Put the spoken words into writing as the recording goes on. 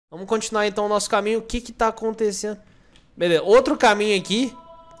Vamos continuar então o nosso caminho. O que que tá acontecendo? Beleza, outro caminho aqui.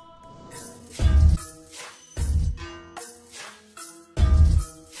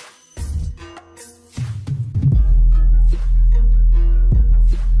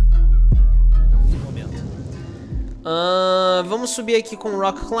 Vamos subir aqui com o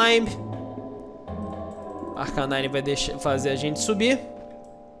Rock Climb. Arcanine vai fazer a gente subir.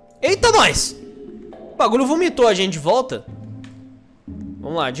 Eita, nós! O bagulho vomitou a gente de volta.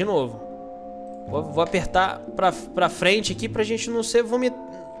 Vamos lá, de novo. Vou apertar pra frente aqui pra gente não ser vomitado.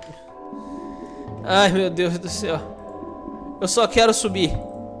 Ai, meu Deus do céu. Eu só quero subir.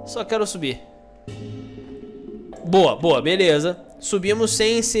 Só quero subir. Boa, boa, beleza. Subimos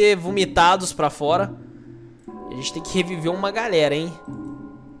sem ser vomitados pra fora. A gente tem que reviver uma galera, hein?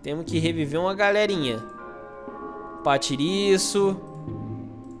 Temos que reviver uma galerinha. Patiriço.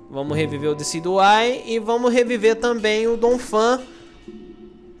 Vamos reviver o Decidueye. E vamos reviver também o Donphan,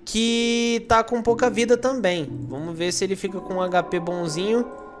 que tá com pouca vida também. Vamos ver se ele fica com um HP bonzinho.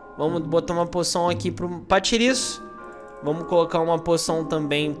 Vamos botar uma poção aqui pro Patiriço. Vamos colocar uma poção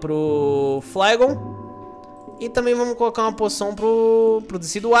também pro Flygon. E também vamos colocar uma poção pro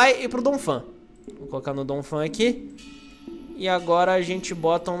Decidueye e pro Donphan. Vou colocar no Donphan aqui. E agora a gente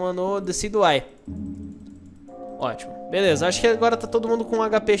bota uma no Decidueye. Ótimo. Beleza, acho que agora tá todo mundo com um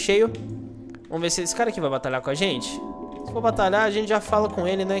HP cheio. Vamos ver se esse cara aqui vai batalhar com a gente. Se for batalhar, a gente já fala com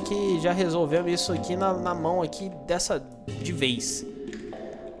ele, né? Que já resolvemos isso aqui na mão aqui dessa de vez.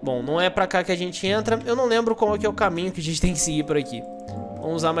 Bom, não é pra cá que a gente entra. Eu não lembro qual que é o caminho que a gente tem que seguir por aqui.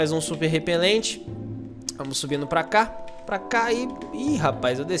 Vamos usar mais um super repelente. Vamos subindo pra cá e... Ih,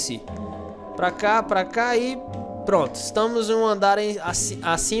 rapaz, eu desci. Pra cá e... Pronto, estamos em um andar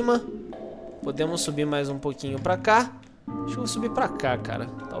acima. Podemos subir mais um pouquinho pra cá. Deixa eu subir pra cá, cara.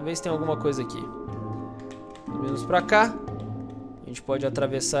 Talvez tenha alguma coisa aqui. Subimos pra cá. A gente pode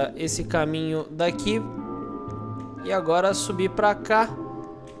atravessar esse caminho daqui. E agora subir pra cá.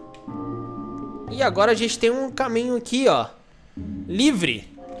 E agora a gente tem um caminho aqui, ó. Livre.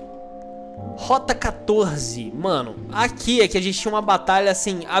 Rota 14. Mano, aqui é que a gente tinha uma batalha,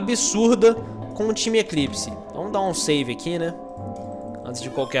 assim, absurda com o time Eclipse. Vamos dar um save aqui, né? Antes de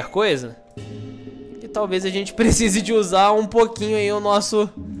qualquer coisa. E talvez a gente precise de usar um pouquinho aí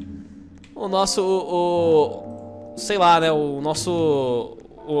sei lá, né?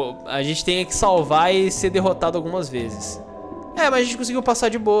 A gente tem que salvar e ser derrotado algumas vezes. É, mas a gente conseguiu passar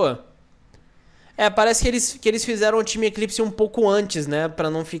de boa. É, parece que eles fizeram o time Eclipse um pouco antes, né? Pra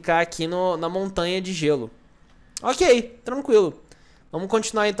não ficar aqui na montanha de gelo. Ok, tranquilo. Vamos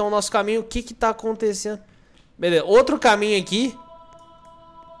continuar então o nosso caminho. O que que tá acontecendo? Beleza, outro caminho aqui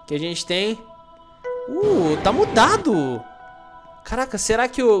que a gente tem. Tá mudado. Caraca, será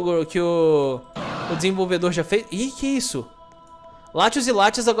que o desenvolvedor já fez? Ih, que isso? Látios e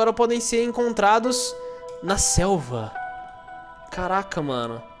Látias agora podem ser encontrados na selva. Caraca,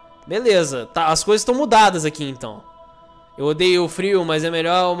 mano. Beleza, tá, as coisas estão mudadas aqui então. Eu odeio o frio, mas é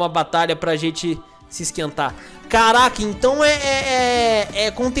melhor uma batalha pra gente se esquentar. Caraca, então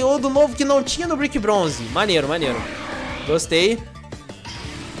é conteúdo novo que não tinha no Brick Bronze. Maneiro, maneiro. Gostei.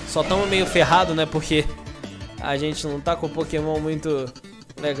 Só estamos meio ferrado, né? Porque a gente não tá com Pokémon muito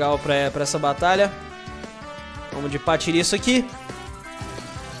legal pra essa batalha. Vamos de Patiriço aqui.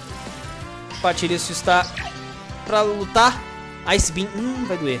 Patiriço está pra lutar. Ice Beam,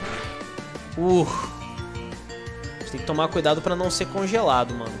 vai doer. A gente tem que tomar cuidado pra não ser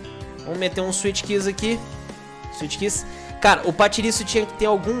congelado, mano. Vamos meter um Sweet Kiss aqui. Sweet Kiss. Cara, o Patiriço tinha que ter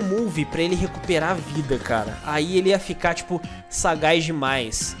algum move pra ele recuperar a vida, cara. Aí ele ia ficar, tipo, sagaz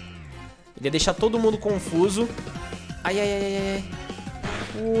demais. Ele ia deixar todo mundo confuso. Ai, ai, ai, ai,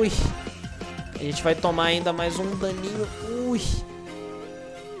 ai. Ui. A gente vai tomar ainda mais um daninho. Ui.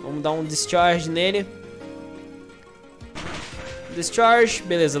 Vamos dar um discharge nele. Discharge,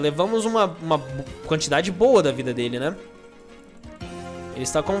 beleza, levamos uma quantidade boa da vida dele, né? Ele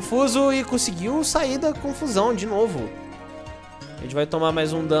está confuso e conseguiu sair da confusão de novo. A gente vai tomar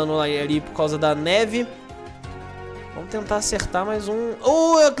mais um dano ali por causa da neve. Vamos tentar acertar mais um.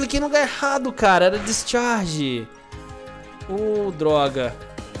 Eu cliquei no lugar errado, cara, era Discharge. Droga.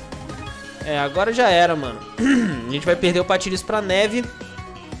 É, agora já era, mano. A gente vai perder o Patiriço pra neve.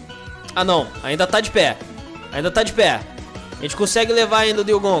 Ah, não, ainda tá de pé. Ainda tá de pé. A gente consegue levar ainda o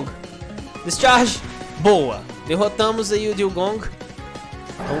Dilgong. Discharge. Boa. Derrotamos aí o Dilgong.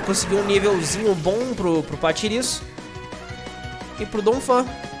 Vamos conseguir um nívelzinho bom pro Patiriço. E pro Donphan.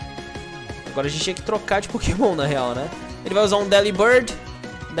 Agora a gente tinha que trocar de Pokémon, na real, né? Ele vai usar um Delibird.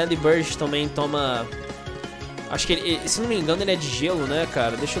 Delibird também toma... Acho que ele, se não me engano, ele é de gelo, né,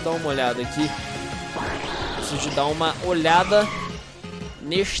 cara? Deixa eu dar uma olhada aqui. Preciso de dar uma olhada.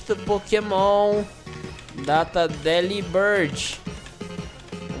 neste Pokémon Data Delibird.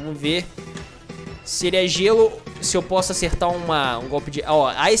 Vamos ver se ele é gelo, se eu posso acertar um golpe de...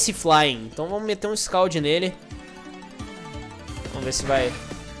 Ó, Ice Flying. Então vamos meter um Scald nele. Vamos ver se vai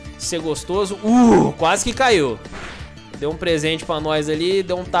ser gostoso. Quase que caiu. Deu um presente pra nós ali,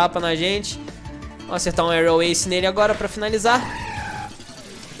 deu um tapa na gente. Vamos acertar um Aerial Ace nele agora pra finalizar.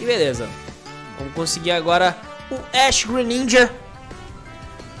 E beleza. Vamos conseguir agora o Ash Greninja.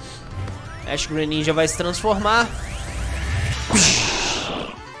 Ash Greninja vai se transformar.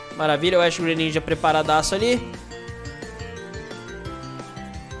 Maravilha, o Ash Greninja preparadaço ali.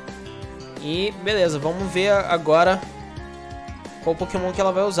 E beleza, vamos ver agora qual Pokémon que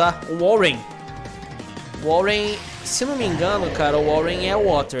ela vai usar. O Warren. O Warren, se não me engano, cara, o Warren é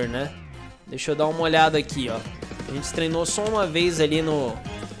Water, né? Deixa eu dar uma olhada aqui, ó. A gente treinou só uma vez ali no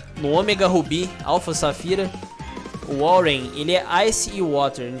Omega Ruby, Alpha Safira. O Warren, ele é Ice e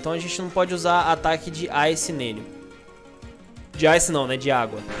Water, então a gente não pode usar ataque de Ice nele. De Ice não, né? De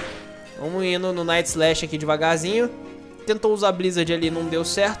água. Vamos indo no Night Slash aqui devagarzinho. Tentou usar Blizzard ali, não deu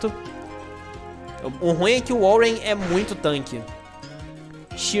certo. O ruim é que o Warren é muito tanque.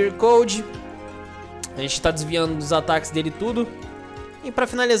 Sheer Code. A gente tá desviando dos ataques dele tudo. E pra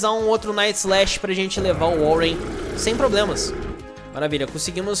finalizar, um outro Night Slash pra gente levar o Warren sem problemas. Maravilha,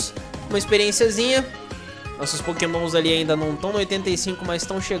 conseguimos uma experiênciazinha. Nossos Pokémons ali ainda não estão no 85, mas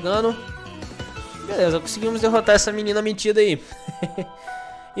estão chegando. Beleza, conseguimos derrotar essa menina metida aí.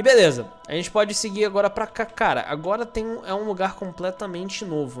 E beleza, a gente pode seguir agora pra cá. Cara, agora é um lugar completamente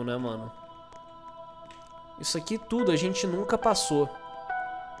novo, né, mano? Isso aqui tudo a gente nunca passou.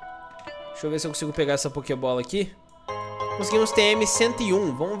 Deixa eu ver se eu consigo pegar essa Pokébola aqui. Conseguimos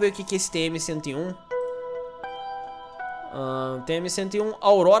TM101. Vamos ver o que é esse TM101. TM101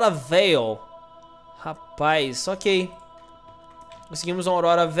 Aurora Veil. Rapaz, ok. Conseguimos uma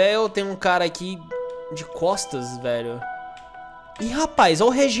Aurora Veil. Tem um cara aqui de costas, velho. Ih, rapaz, olha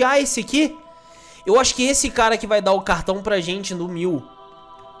o Regice aqui. Eu acho que esse cara que vai dar o cartão pra gente no 1000.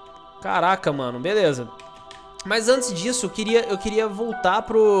 Caraca, mano, beleza. Mas antes disso, eu queria voltar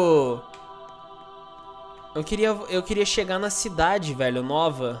pro... Eu queria chegar na cidade, velho,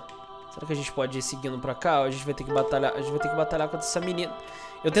 nova. Será que a gente pode ir seguindo pra cá? Ou a gente vai ter que batalhar, contra essa menina.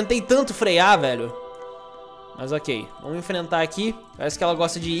 Eu tentei tanto frear, velho. Mas ok, vamos enfrentar aqui. Parece que ela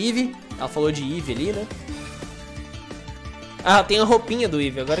gosta de Eevee. Ela falou de Eevee ali, né? Ah, tem a roupinha do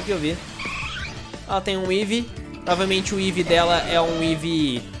Eevee, agora que eu vi. Ela tem um Eevee. Provavelmente o Eevee dela é um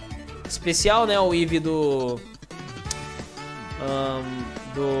Eevee especial, né? O Eevee do...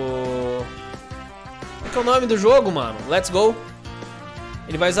 Qual que é o nome do jogo, mano? Let's go.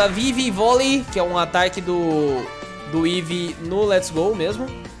 Ele vai usar Vivi Volley, que é um ataque do Eevee no Let's Go mesmo.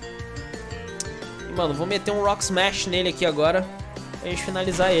 E, mano, vou meter um Rock Smash nele aqui agora pra gente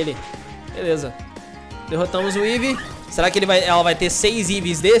finalizar ele. Beleza. Derrotamos o Eevee. Será que ela vai ter 6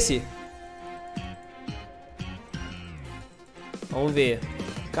 Eevees desse? Vamos ver.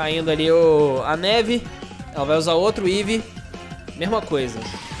 Caindo ali a neve. Ela vai usar outro Eevee. Mesma coisa.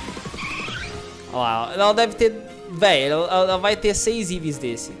 Olha lá, ela deve ter... Véi, ela vai ter 6 Eevees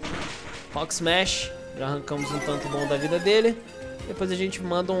desse. Rock Smash. Já arrancamos um tanto bom da vida dele. Depois a gente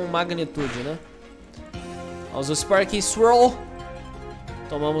manda um Magnitude, né? Usa o Sparky Swirl.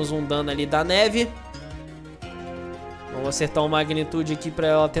 Tomamos um dano ali da neve. Vamos acertar um Magnitude aqui pra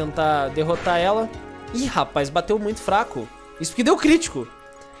ela tentar derrotar ela. Ih, rapaz, bateu muito fraco. Isso porque deu crítico.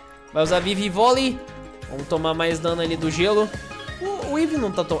 Vai usar Vivi Volley. Vamos tomar mais dano ali do gelo. O Eevee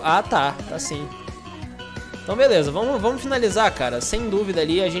não tá... Ah, tá. Tá sim. Então, beleza. Vamos finalizar, cara. Sem dúvida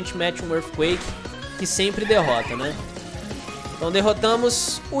ali, a gente mete um Earthquake, que sempre derrota, né? Então,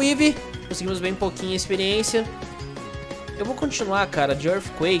 derrotamos o Eevee. Conseguimos bem pouquinho experiência. Eu vou continuar, cara, de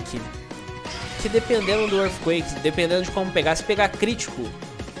Earthquake. Que dependendo do Earthquake, dependendo de como pegar, se pegar crítico,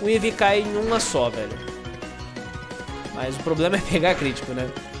 o Eevee cai em uma só, velho. Mas o problema é pegar crítico, né?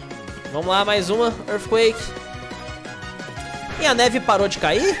 Vamos lá, mais uma Earthquake. E a neve parou de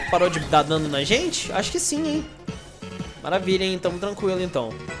cair? Parou de dar dano na gente? Acho que sim, hein? Maravilha, hein? Tamo tranquilo, então.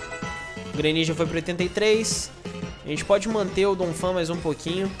 O Greninja foi pro 83. A gente pode manter o Donphan mais um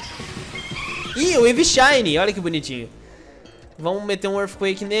pouquinho. Ih, o Eevee Shine! Olha que bonitinho. Vamos meter um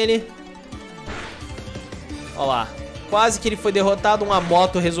Earthquake nele. Olha lá. Quase que ele foi derrotado. Uma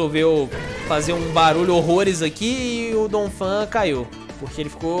moto resolveu fazer um barulho horrores aqui e o Donphan caiu. Porque ele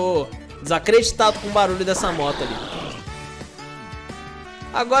ficou desacreditado com o barulho dessa moto ali.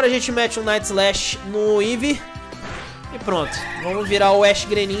 Agora a gente mete um Night Slash no Eevee. E pronto. Vamos virar o Ash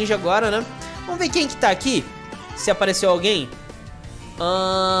Greninja agora, né? Vamos ver quem que tá aqui. Se apareceu alguém.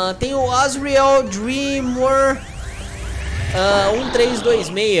 Tem o Azriel Dreamer.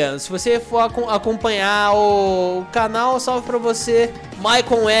 1326. Se você for acompanhar o canal, salve pra você.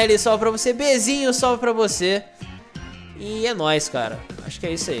 Maicon L, salve pra você. Bezinho, salve pra você. E é nóis, cara. Acho que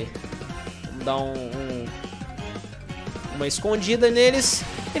é isso aí. Vamos dar uma escondida neles.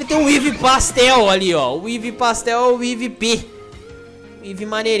 Ele tem um Eevee pastel ali, ó. O Eevee pastel é o Eevee P. Eevee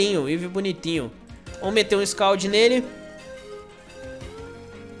maneirinho, Eevee bonitinho. Vamos meter um Scald nele.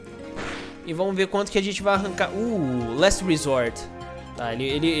 E vamos ver quanto que a gente vai arrancar. Last Resort. Tá,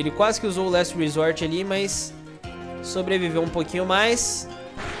 ele quase que usou o Last Resort ali, mas sobreviveu um pouquinho mais.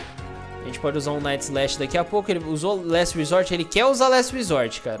 A gente pode usar um Night Slash daqui a pouco. Ele usou Last Resort, ele quer usar Last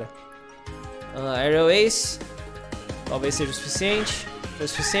Resort, cara. Aerial Ace. Talvez seja o suficiente. Foi o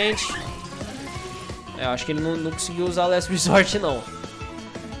suficiente. Acho que ele não conseguiu usar Last Resort, não.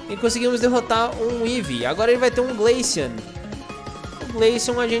 E conseguimos derrotar um Eevee. Agora ele vai ter um Glaceon.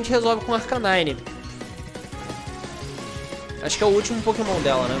 Glaceon a gente resolve com Arcanine. Acho que é o último Pokémon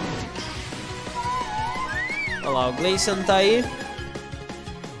dela, né? Olha lá, o Glaceon tá aí.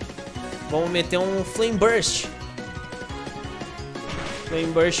 Vamos meter um Flame Burst. Flame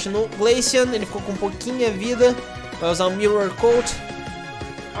Burst no Glaceon. Ele ficou com pouquinha vida. Vai usar um Mirror Coat.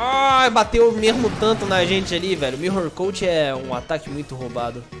 Bateu mesmo tanto na gente ali, velho. Mirror Coat é um ataque muito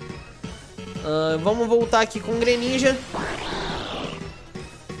roubado. Vamos voltar aqui com o Greninja.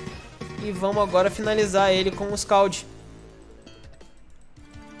 E vamos agora finalizar ele com o Scald.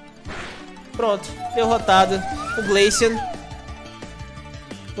 Pronto, derrotado o Glaceon.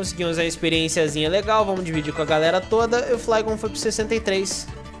 Conseguimos a experiênciazinha legal. Vamos dividir com a galera toda. E o Flygon foi pro 63.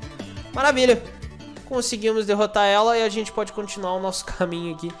 Maravilha. Conseguimos derrotar ela e a gente pode continuar o nosso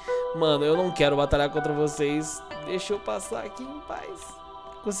caminho aqui. Mano, eu não quero batalhar contra vocês. Deixa eu passar aqui em paz.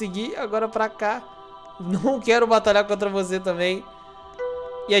 Consegui, agora pra cá. Não quero batalhar contra você também.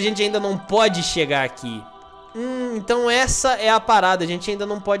 E a gente ainda não pode chegar aqui. Então essa é a parada. A gente ainda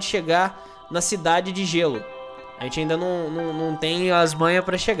não pode chegar na cidade de gelo. A gente ainda não tem as manhas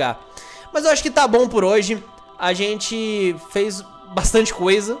pra chegar. Mas eu acho que tá bom por hoje. A gente fez bastante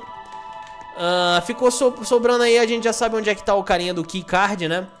coisa. Ficou sobrando aí. A gente já sabe onde é que tá o carinha do keycard,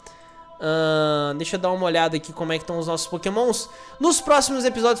 né? Deixa eu dar uma olhada aqui como é que estão os nossos pokémons. Nos próximos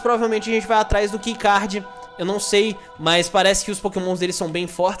episódios provavelmente a gente vai atrás do keycard. Eu não sei, mas parece que os pokémons deles são bem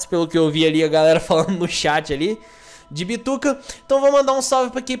fortes, pelo que eu vi ali a galera falando no chat ali de bituca. Então vou mandar um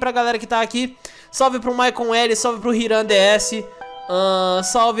salve aqui pra galera que tá aqui. Salve pro Maicon L, salve pro Hiran DS,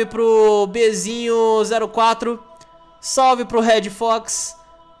 salve pro Bezinho04, salve pro Red Fox,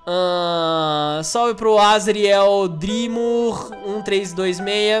 salve pro Azriel Drimur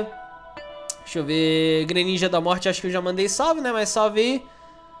 1326. Deixa eu ver, Greninja da Morte, acho que eu já mandei salve, né? Mas salve aí.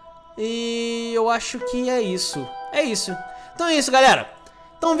 E eu acho que é isso. É isso. Então é isso, galera.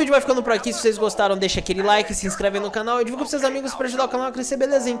 Então o vídeo vai ficando por aqui. Se vocês gostaram, deixa aquele like, se inscreve no canal e divulga pros seus amigos pra ajudar o canal a crescer,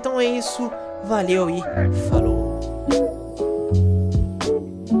 beleza? Então é isso. Valeu e falou.